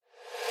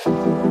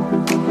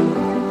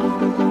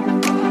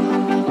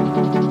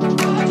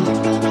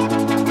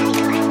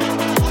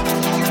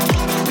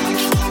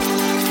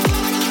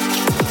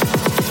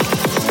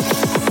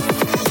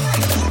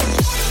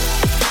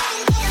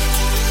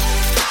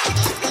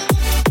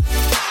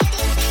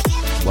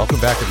Welcome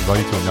back,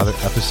 everybody, to another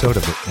episode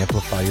of the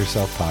Amplify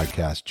Yourself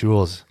podcast.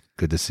 Jules,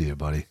 good to see you,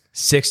 buddy.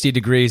 60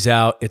 degrees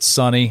out. It's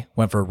sunny.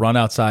 Went for a run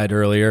outside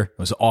earlier. It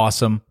was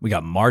awesome. We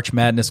got March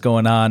Madness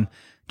going on.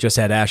 Just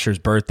had Asher's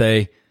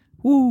birthday.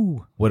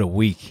 Woo, what a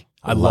week.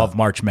 I love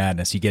March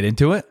Madness. You get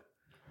into it?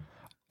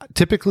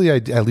 Typically, I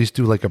at least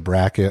do like a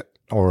bracket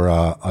or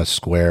a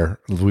square.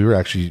 We were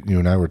actually, you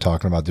and I were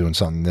talking about doing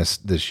something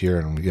this year,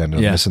 and we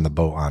ended up missing the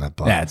boat on it.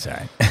 But That's all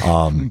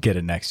right. Get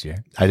it next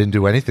year. I didn't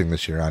do anything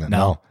this year on it.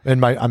 No.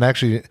 And I'm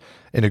actually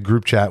in a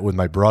group chat with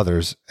my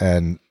brothers,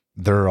 and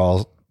they're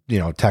all,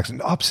 texting,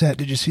 upset,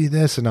 did you see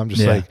this? And I'm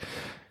just like,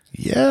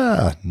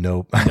 yeah,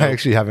 nope. I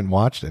actually haven't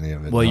watched any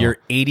of it. Well, you're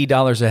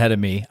 $80 ahead of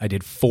me. I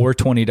did 4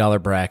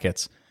 $20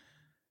 brackets.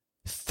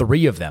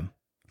 3 of them.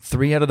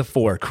 3 out of the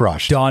 4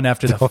 crushed done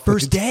after the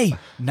first day.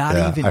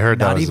 Not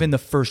even the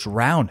first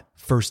round.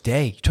 First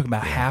day. You took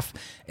about half.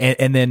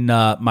 And then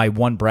my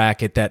one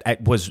bracket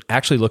that was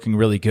actually looking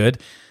really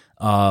good.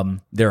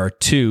 There are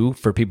 2,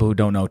 for people who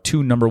don't know,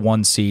 2 number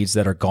 1 seeds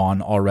that are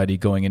gone already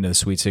going into the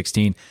Sweet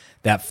 16.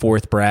 That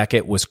 4th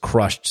bracket was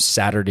crushed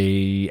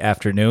Saturday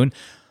afternoon.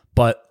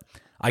 But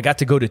I got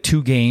to go to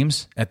 2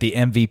 games at the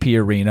MVP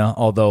Arena,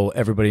 although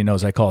everybody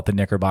knows I call it the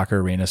Knickerbocker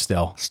Arena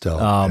still.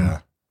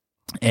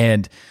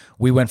 And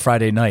we went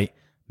Friday night.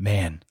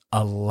 Man,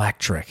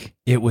 electric.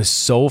 It was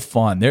so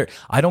fun.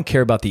 I don't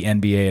care about the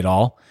NBA at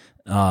all.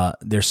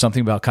 There's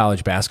something about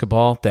college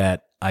basketball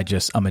that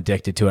I'm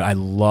addicted to it. I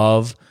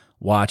love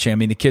watching. I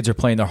mean, the kids are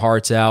playing their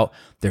hearts out.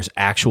 There's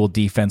actual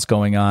defense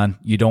going on.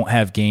 You don't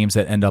have games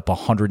that end up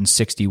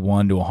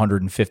 161 to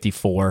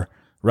 154.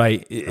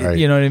 Right.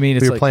 You know what I mean?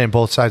 You're playing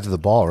both sides of the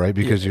ball, right?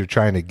 Because you're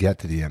trying to get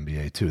to the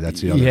NBA too.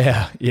 That's the other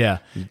thing. Yeah.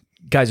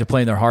 Guys are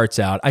playing their hearts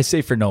out. I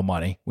say for no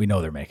money. We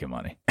know they're making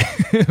money.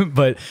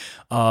 But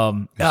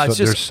it's just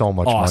there's so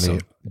much awesome.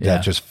 money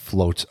that just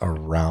floats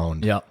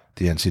around the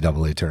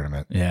NCAA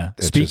tournament. Yeah.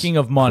 It's Speaking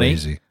of money,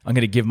 crazy. I'm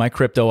going to give my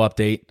crypto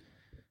update.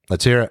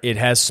 Let's hear it. It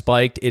has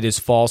spiked. It is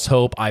false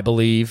hope, I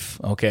believe.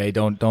 Okay,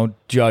 don't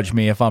judge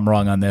me if I'm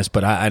wrong on this,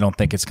 but I don't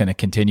think it's going to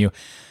continue.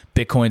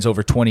 Bitcoin's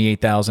over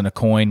 28,000 a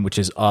coin, which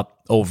is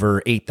up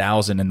over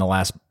 8,000 in the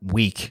last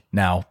week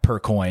now per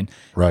coin.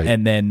 Right.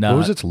 And then what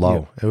was its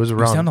low? It was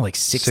around down to like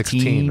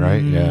 16,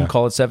 right? Yeah.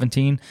 Call it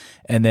 17.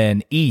 And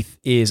then ETH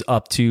is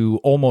up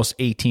to almost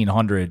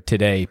 1,800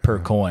 today per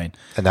coin.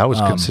 And that was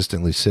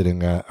consistently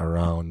sitting at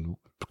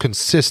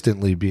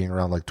being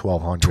around like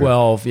 1,200.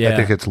 12, yeah. I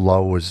think its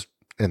low was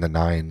in the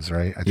 9s,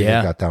 right? I think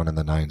it got down in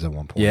the 9s at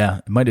one point. Yeah,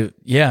 it might have.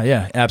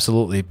 Yeah,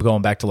 absolutely.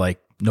 Going back to like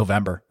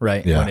November,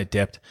 right? Yeah. When it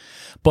dipped.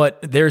 But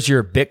there's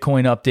your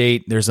Bitcoin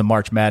update. There's a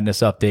March Madness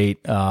update.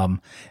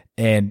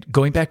 And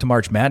going back to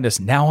March Madness,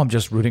 now I'm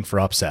just rooting for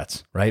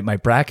upsets, right? My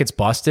bracket's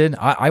busted.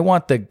 I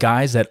want the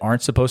guys that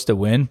aren't supposed to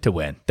win.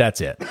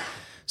 That's it.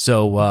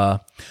 So,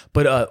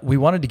 but we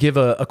wanted to give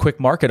a quick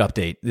market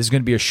update. This is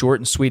going to be a short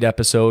and sweet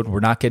episode. We're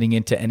not getting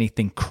into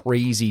anything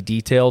crazy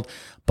detailed,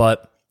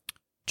 but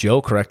Joe,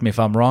 correct me if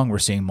I'm wrong. We're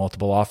seeing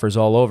multiple offers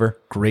all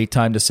over. Great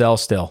time to sell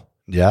still.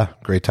 Yeah,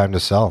 great time to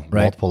sell.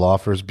 Right. Multiple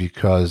offers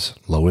because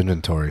low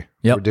inventory.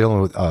 Yep. We're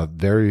dealing with a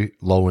very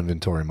low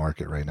inventory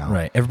market right now.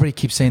 Right. Everybody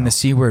keeps saying the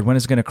C word. When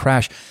is it going to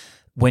crash?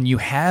 When you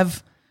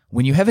have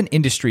an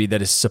industry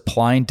that is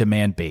supply and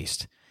demand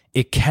based,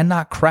 it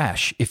cannot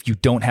crash if you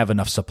don't have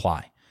enough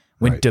supply.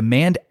 When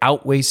demand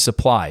outweighs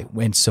supply,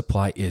 when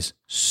supply is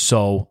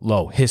so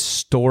low,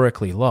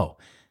 historically low,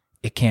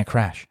 it can't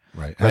crash.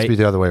 Right. It has to be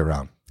the other way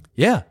around.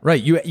 Yeah,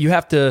 right. You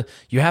have to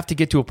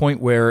get to a point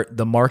where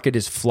the market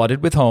is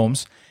flooded with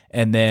homes,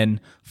 and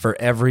then for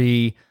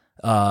every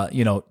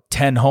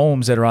 10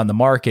 homes that are on the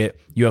market,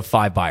 you have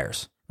 5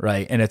 buyers,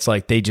 right? And it's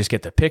like they just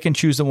get to pick and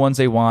choose the ones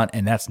they want,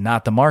 and that's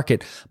not the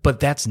market.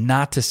 But that's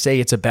not to say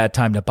it's a bad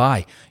time to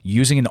buy.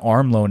 Using an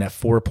ARM loan at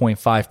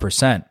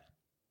 4.5%,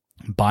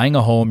 buying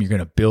a home, you're going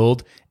to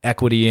build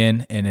equity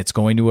in, and it's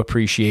going to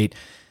appreciate.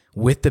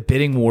 With the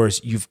bidding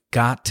wars, you've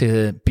got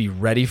to be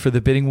ready for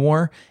the bidding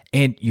war,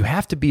 and you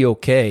have to be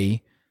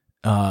okay,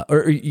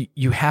 or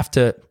you have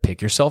to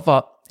pick yourself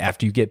up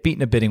after you get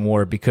beaten in a bidding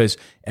war, because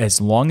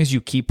as long as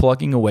you keep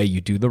plugging away,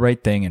 you do the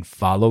right thing and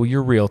follow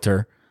your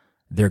realtor,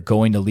 they're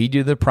going to lead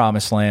you to the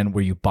promised land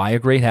where you buy a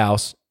great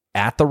house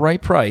at the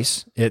right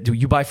price.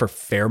 You buy for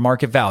fair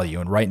market value,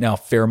 and right now,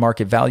 fair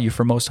market value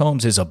for most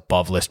homes is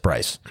above list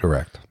price.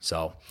 Correct.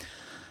 So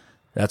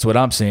that's what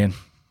I'm seeing.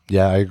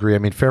 Yeah, I agree. I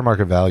mean, fair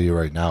market value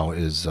right now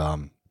is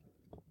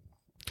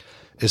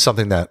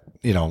something that,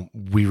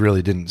 we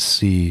really didn't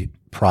see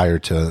prior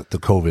to the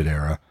COVID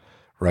era,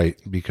 right?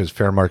 Because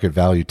fair market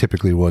value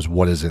typically was,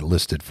 what is it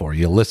listed for?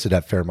 You listed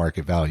at fair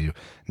market value.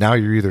 Now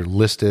you're either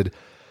listed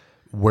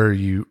where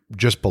you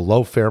just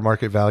below fair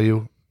market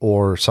value,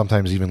 or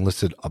sometimes even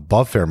listed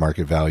above fair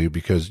market value,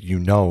 because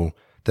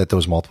that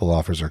those multiple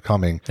offers are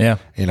coming. Yeah.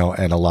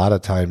 And a lot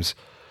of times,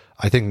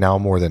 I think now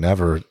more than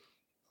ever,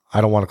 I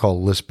don't want to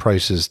call list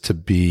prices to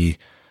be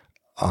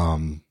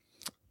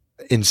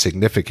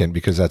insignificant,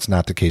 because that's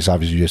not the case.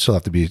 Obviously, you still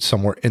have to be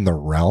somewhere in the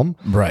realm.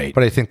 Right.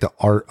 But I think the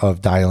art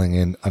of dialing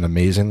in an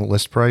amazing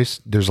list price,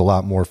 there's a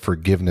lot more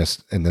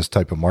forgiveness in this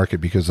type of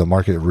market, because the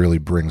market really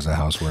brings the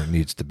house where it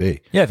needs to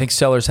be. Yeah, I think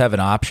sellers have an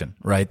option,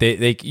 right?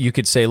 You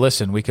could say,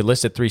 listen, we could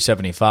list at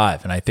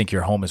 375, and I think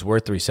your home is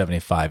worth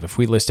 375. If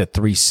we list at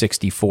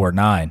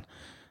 364.9,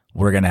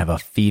 we're going to have a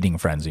feeding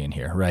frenzy in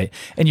here, right?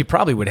 And you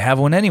probably would have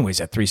one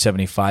anyways at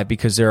 375,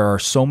 because there are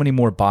so many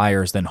more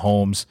buyers than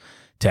homes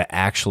to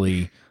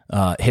actually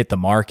hit the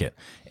market.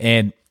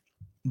 And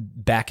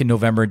back in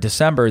November and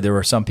December, there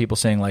were some people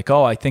saying like,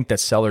 "Oh, I think that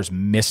sellers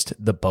missed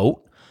the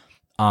boat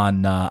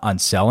on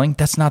selling."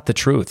 That's not the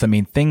truth. I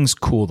mean, things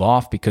cooled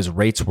off because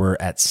rates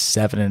were at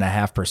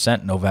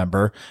 7.5% in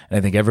November, and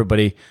I think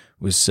everybody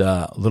was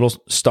a little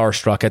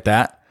starstruck at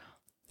that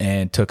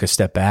and took a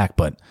step back.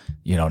 But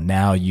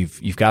now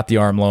you've got the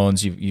ARM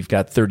loans, you've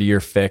got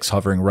 30-year fix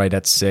hovering right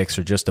at 6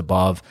 or just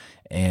above,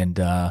 and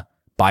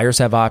buyers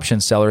have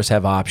options, sellers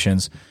have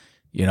options.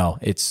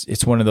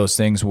 It's one of those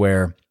things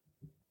where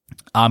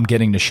I'm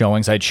getting to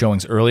showings. I had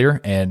showings earlier,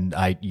 and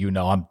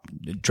I'm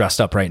dressed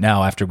up right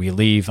now. After we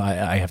leave,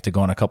 I have to go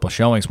on a couple of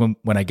showings.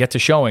 When I get to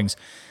showings,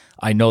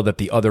 I know that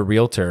the other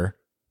realtor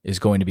is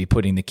going to be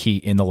putting the key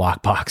in the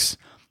lockbox.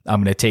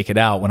 I'm going to take it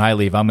out. When I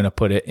leave, I'm going to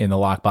put it in the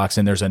lockbox,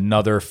 and there's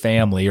another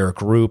family or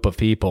group of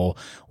people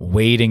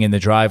waiting in the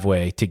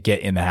driveway to get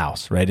in the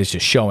house, right? It's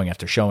just showing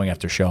after showing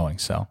after showing.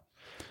 So,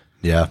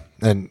 yeah.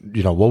 And,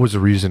 what was the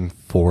reason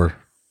for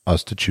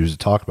us to choose to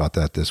talk about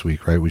that this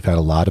week, right? We've had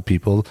a lot of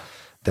people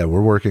that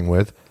we're working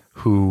with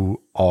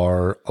who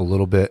are a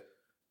little bit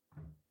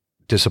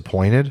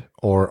disappointed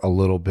or a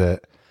little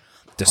bit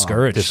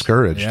discouraged.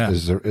 Discouraged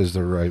is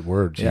the right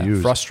word to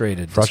use.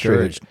 Frustrated.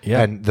 Discouraged.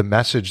 Yeah. And the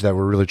message that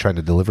we're really trying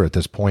to deliver at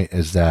this point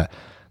is that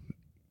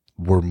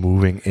we're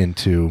moving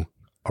into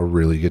a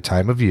really good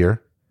time of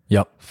year.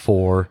 Yep.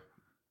 For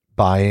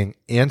buying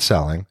and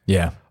selling.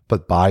 Yeah.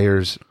 But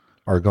buyers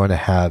are going to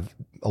have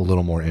a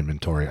little more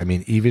inventory. I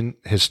mean, even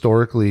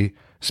historically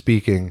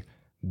speaking,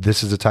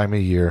 this is the time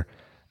of year,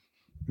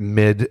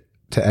 mid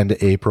to end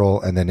of April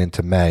and then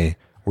into May,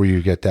 where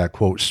you get that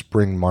quote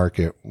spring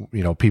market.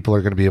 People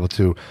are going to be able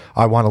to,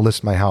 I want to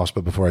list my house,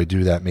 but before I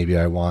do that, maybe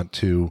I want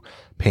to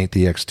paint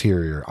the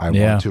exterior. I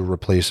want to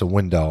replace a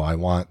window. I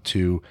want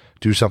to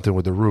do something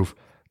with the roof.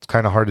 It's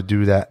kind of hard to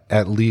do that,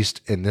 at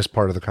least in this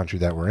part of the country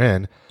that we're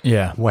in.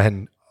 Yeah.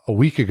 When a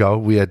week ago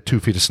we had 2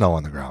 feet of snow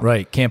on the ground.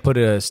 Right. Can't put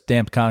a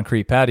stamped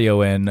concrete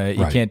patio in.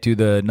 You can't do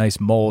the nice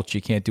mulch.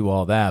 You can't do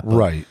all that. But,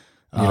 right.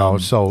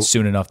 So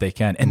soon enough they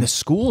can. And the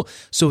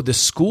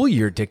school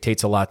year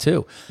dictates a lot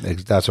too.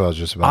 That's what I was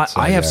just about to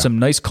say. I have some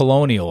nice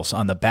colonials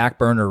on the back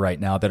burner right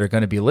now that are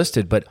going to be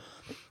listed, but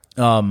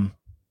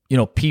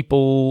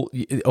people,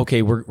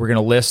 okay, we're going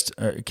to list,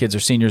 kids or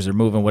seniors are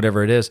moving,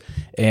 whatever it is.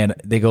 And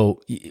they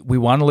go, we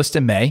want to list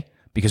in May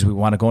because we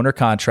want to go under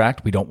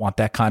contract. We don't want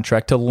that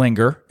contract to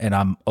linger. And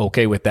I'm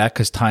okay with that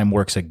because time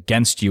works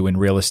against you in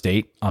real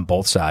estate on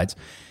both sides.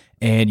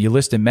 And you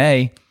list in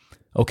May.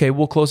 Okay,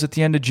 we'll close at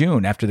the end of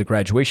June after the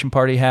graduation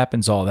party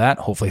happens, all that.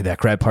 Hopefully that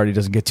grad party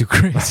doesn't get too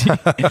crazy.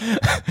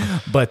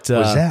 But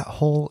was that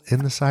hole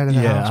in the side of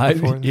the house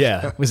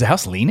before? Was the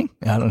house leaning?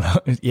 I don't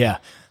know. Yeah.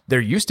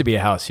 There used to be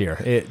a house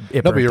here. It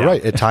no, but you're down.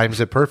 Right. It times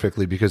it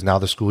perfectly because now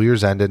the school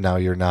year's ended. Now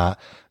you're not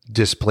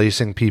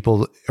displacing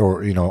people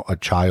or, a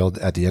child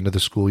at the end of the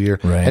school year.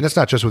 Right. And it's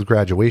not just with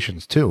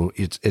graduations too.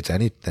 It's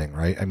anything,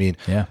 right? I mean,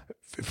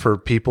 for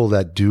people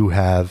that do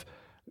have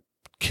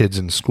kids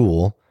in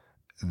school,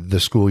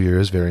 the school year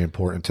is very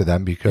important to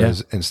them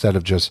because instead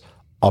of just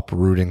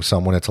uprooting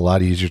someone, it's a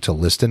lot easier to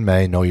list in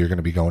May. Know you're going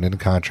to be going into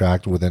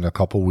contract within a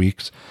couple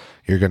weeks.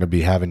 You're going to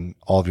be having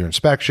all of your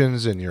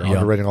inspections and your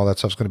underwriting, all that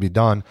stuff's going to be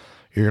done.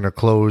 You're going to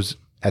close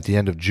at the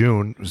end of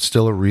June. It's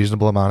still a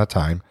reasonable amount of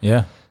time.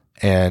 Yeah.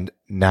 And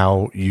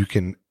now you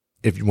can,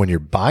 when you're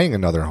buying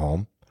another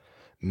home,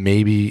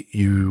 maybe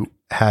you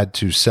had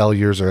to sell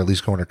yours or at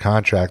least go under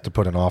contract to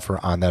put an offer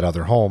on that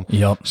other home.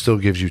 Yep. Still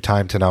gives you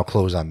time to now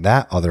close on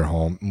that other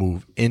home,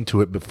 move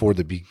into it before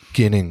the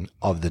beginning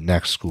of the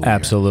next school year.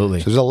 Absolutely.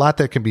 So there's a lot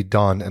that can be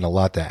done and a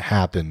lot that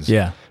happens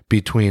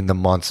between the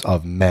months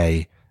of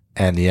May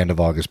and the end of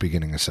August,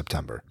 beginning of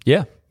September.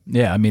 Yeah.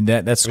 Yeah. I mean,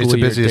 that's school it's the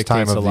year busiest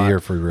time dictates of the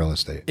year for real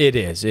estate. It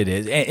is.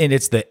 And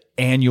it's the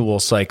annual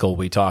cycle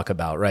we talk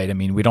about, right? I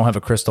mean, we don't have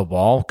a crystal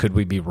ball. Could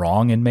we be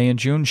wrong in May and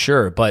June?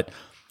 Sure. But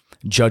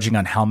judging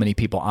on how many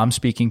people I'm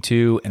speaking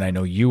to, and I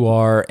know you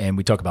are, and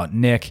we talk about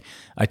Nick,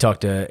 I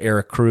talked to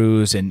Eric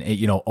Cruz, and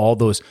all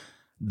those,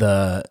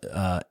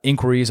 the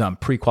inquiries on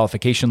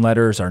pre-qualification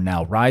letters are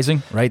now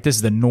rising, right? This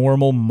is the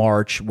normal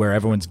March where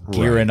everyone's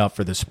gearing up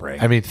for the spring.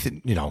 I mean,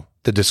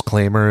 the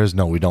disclaimer is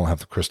no, we don't have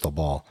the crystal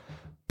ball,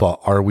 but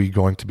are we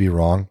going to be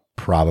wrong?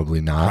 Probably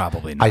not.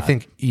 Probably not. I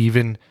think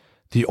even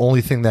the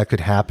only thing that could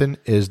happen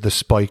is the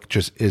spike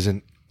just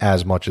isn't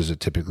as much as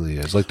it typically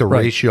is. Like the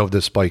ratio of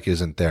the spike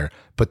isn't there,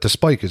 but the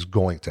spike is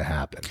going to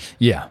happen.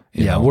 Yeah.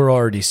 We're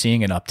already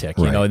seeing an uptick.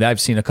 Right. I've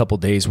seen a couple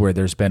of days where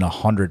there's been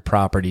 100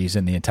 properties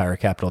in the entire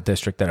Capital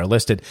District that are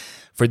listed.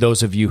 For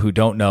those of you who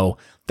don't know,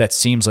 that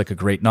seems like a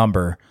great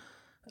number.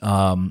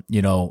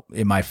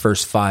 In my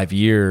first 5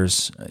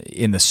 years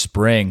in the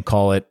spring,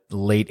 call it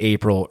late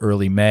April,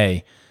 early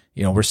May,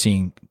 we're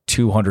seeing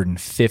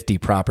 250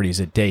 properties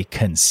a day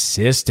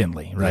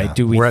consistently, right? Yeah.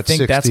 Do we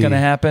think that's going to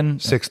happen?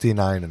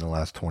 69 in the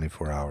last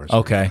 24 hours.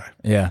 Okay.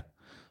 Yeah.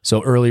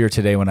 So earlier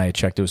today when I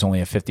checked, it was only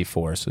at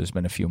 54. So there's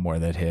been a few more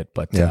that hit,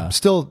 but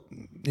still,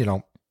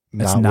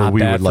 it's not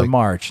bad for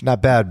March.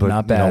 Not bad, but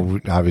not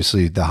bad.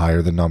 Obviously the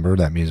higher the number,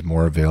 that means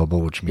more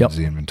available, which means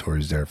the inventory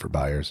is there for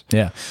buyers.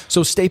 Yeah.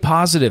 So stay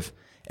positive.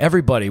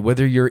 Everybody,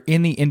 whether you're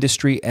in the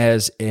industry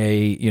as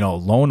a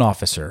loan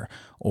officer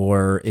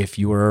or if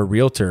you are a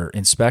realtor,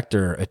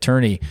 inspector,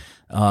 attorney,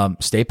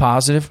 stay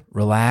positive,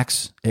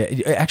 relax.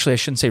 Actually, I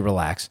shouldn't say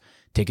relax.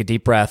 Take a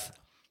deep breath.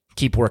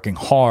 Keep working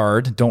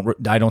hard.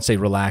 I don't say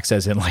relax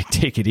as in like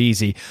take it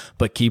easy,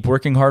 but keep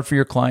working hard for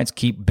your clients.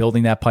 Keep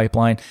building that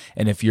pipeline.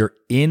 And if you're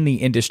in the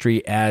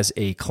industry as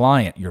a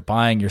client, you're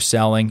buying, you're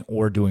selling,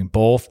 or doing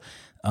both,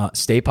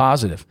 stay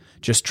positive.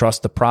 Just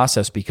trust the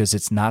process because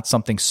it's not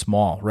something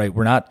small, right?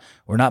 We're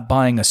not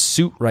buying a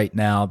suit right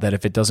now that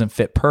if it doesn't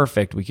fit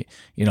perfect,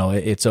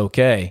 it's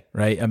okay,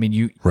 right? I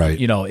mean,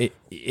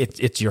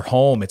 it's your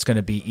home. It's going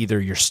to be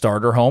either your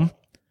starter home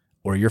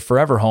or your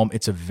forever home.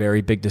 It's a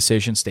very big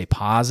decision. Stay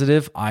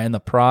positive, eye on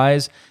the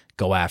prize,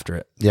 go after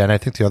it. Yeah, and I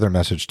think the other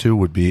message too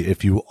would be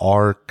if you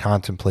are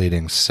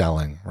contemplating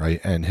selling,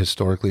 right? And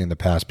historically in the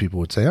past, people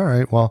would say, all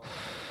right, well,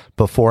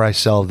 before I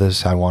sell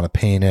this, I want to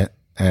paint it.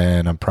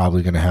 And I'm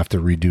probably going to have to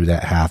redo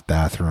that half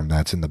bathroom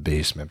that's in the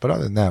basement. But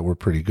other than that, we're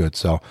pretty good.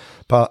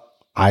 But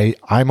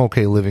I'm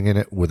okay living in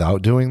it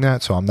without doing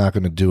that. So I'm not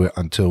going to do it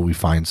until we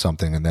find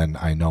something. And then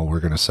I know we're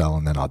going to sell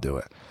and then I'll do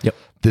it. Yep.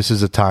 This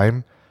is a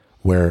time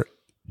where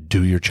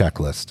do your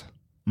checklist.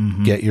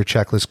 Mm-hmm. Get your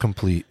checklist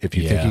complete. If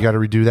you think you got to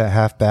redo that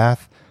half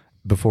bath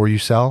before you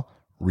sell,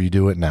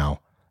 redo it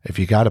now. If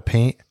you got to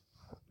paint,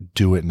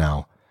 do it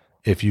now.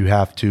 If you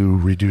have to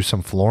redo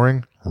some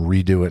flooring,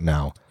 redo it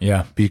now.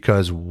 Yeah.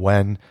 Because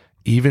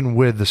even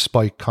with the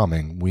spike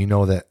coming, we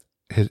know that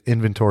his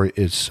inventory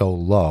is so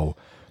low,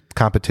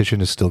 competition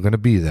is still going to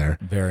be there.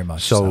 Very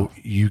much so.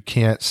 You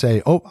can't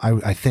say, oh,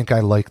 I think I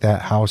like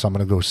that house. I'm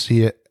going to go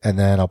see it and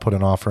then I'll put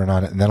an offer in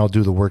on it and then I'll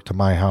do the work to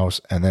my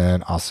house and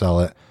then I'll sell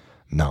it.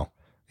 No.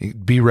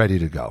 Be ready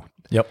to go.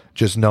 Yep.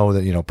 Just know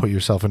that, put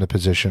yourself in a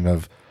position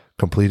of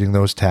completing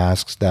those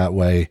tasks. That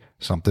way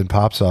something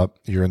pops up,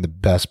 you're in the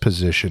best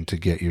position to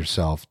get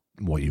yourself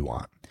what you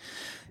want.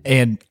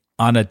 And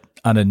on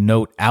a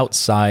note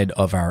outside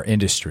of our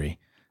industry,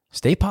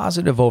 stay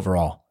positive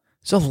overall.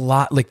 It's a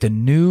lot like the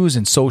news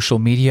and social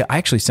media. I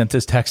actually sent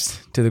this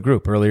text to the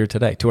group earlier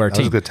today to our team.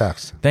 That was a good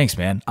text. Thanks,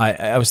 man.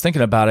 I was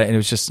thinking about it and it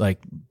was just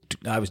like,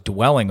 I was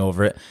dwelling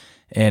over it.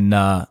 And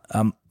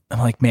I'm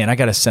like, man, I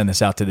got to send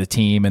this out to the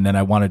team. And then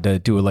I wanted to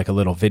do like a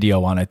little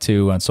video on it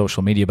too on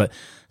social media, but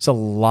it's a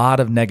lot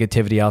of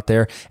negativity out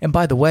there. And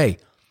by the way,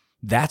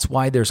 that's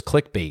why there's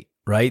clickbait.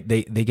 Right?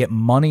 They get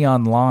money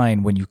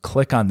online when you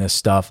click on this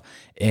stuff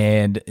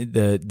and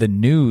the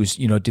news,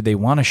 do they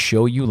want to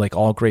show you like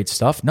all great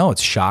stuff? No,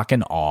 it's shock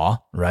and awe,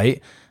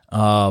 right?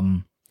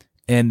 And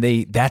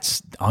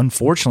that's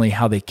unfortunately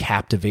how they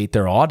captivate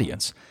their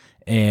audience.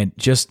 And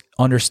just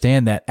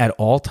understand that at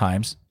all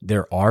times,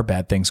 there are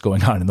bad things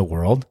going on in the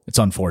world. It's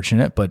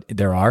unfortunate, but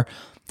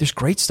there's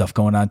great stuff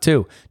going on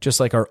too.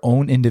 Just like our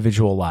own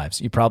individual lives.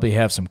 You probably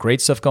have some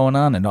great stuff going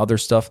on and other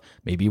stuff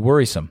may be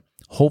worrisome.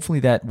 Hopefully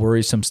that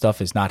worrisome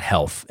stuff is not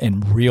health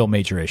and real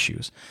major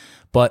issues.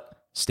 But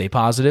stay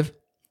positive,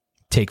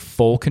 take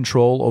full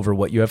control over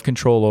what you have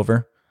control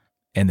over,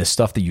 and the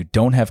stuff that you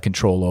don't have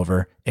control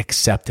over,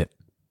 accept it.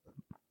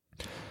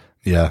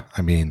 Yeah,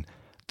 I mean,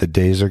 the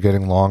days are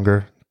getting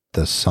longer.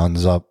 The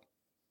sun's up,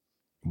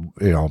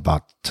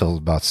 till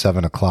about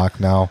 7 o'clock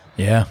now.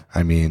 Yeah.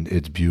 I mean,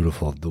 it's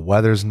beautiful. The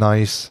weather's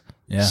nice.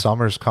 Yeah.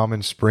 Summer's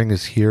coming. Spring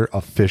is here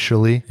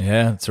officially.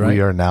 Yeah, that's right. We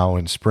are now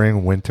in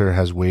spring. Winter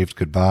has waved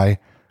goodbye.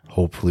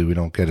 Hopefully we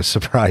don't get a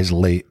surprise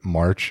late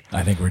March.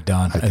 I think we're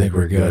done. I think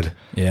we're good.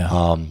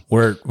 Yeah.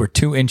 We're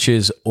 2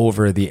 inches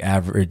over the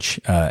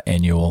average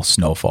annual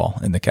snowfall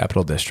in the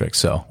Capital District,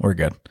 so we're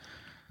good.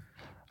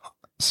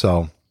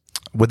 So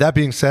with that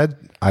being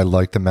said, I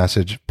like the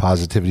message.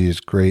 Positivity is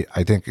great.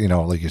 I think,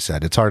 like you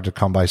said, it's hard to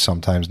come by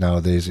sometimes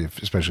nowadays,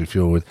 especially if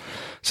you're with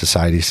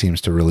society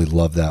seems to really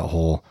love that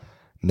whole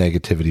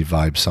negativity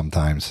vibe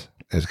sometimes.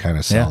 It kind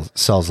of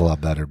sells a lot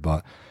better,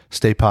 but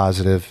stay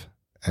positive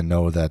and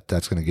know that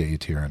that's going to get you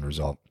to your end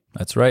result.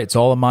 That's right. It's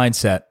all a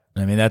mindset.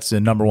 I mean, that's the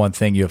number one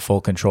thing. You have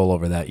full control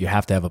over that. You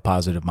have to have a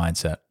positive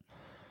mindset.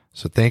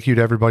 So thank you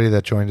to everybody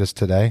that joined us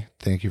today.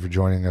 Thank you for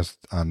joining us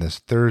on this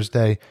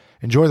Thursday.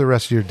 Enjoy the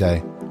rest of your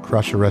day.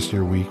 Crush the rest of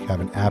your week. Have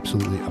an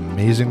absolutely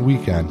amazing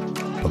weekend.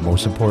 But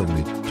most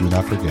importantly, do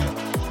not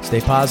forget. Stay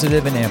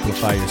positive and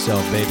amplify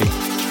yourself, baby.